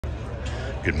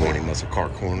Good morning, Muscle Car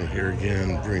Corner here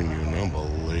again, bringing you an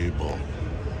unbelievable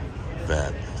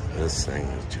vet. This thing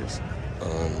is just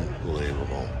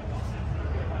unbelievable.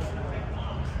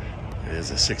 It is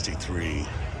a 63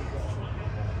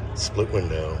 split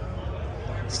window.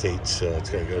 States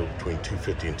it's going to go between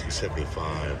 250 and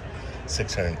 275,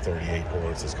 638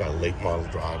 horse. It's got a late model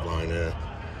driveline in it,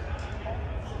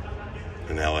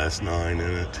 an LS9 in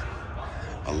it.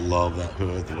 I love that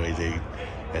hood, the way they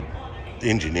had the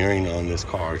engineering on this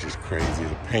car is just crazy.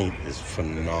 The paint is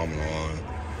phenomenal on it.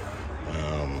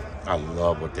 I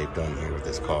love what they've done here with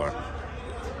this car.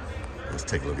 Let's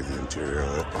take a look at the interior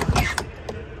of it.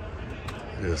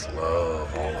 Just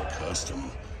love all the custom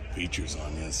features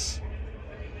on this.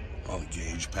 All the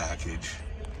gauge package.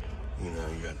 You know,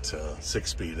 you got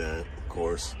 6-speed in it, of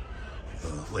course.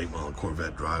 Late model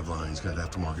Corvette driveline. It's got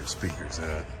aftermarket speakers in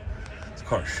it. This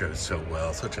car shows so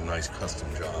well. Such a nice custom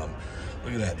job.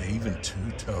 Look at that. They even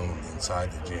two-tone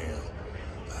inside the jam.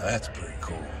 That's pretty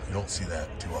cool. You don't see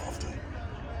that too often.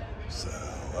 So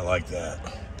I like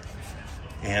that.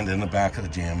 And in the back of the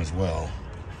jam as well.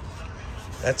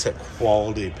 That's a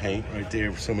quality paint right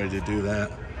there for somebody to do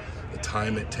that. The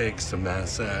time it takes to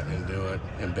mask that and do it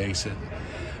and base it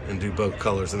and do both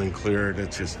colors and then clear it.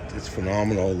 It's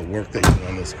phenomenal, the work they do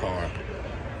on this car.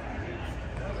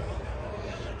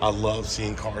 I love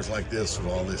seeing cars like this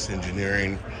with all this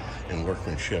engineering and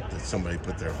workmanship that somebody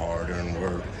put their hard-earned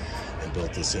work and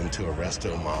built this into a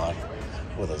RESTO mod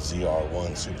with a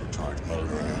ZR1 supercharged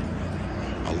motor in it.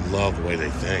 I love the way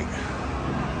they think.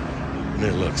 And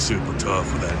it looks super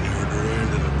tough with that newer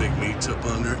end and the big meats up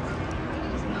under it.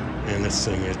 And this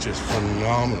thing is just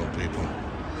phenomenal, people.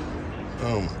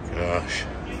 Oh my gosh.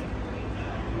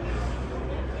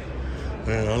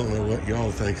 Man, I don't know what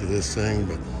y'all think of this thing,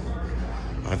 but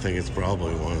I think it's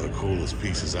probably one of the coolest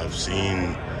pieces I've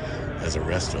seen as a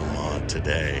RESTO mod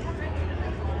today.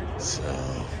 So,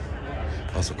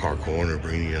 Muscle Car Corner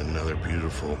bringing you another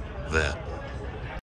beautiful vet.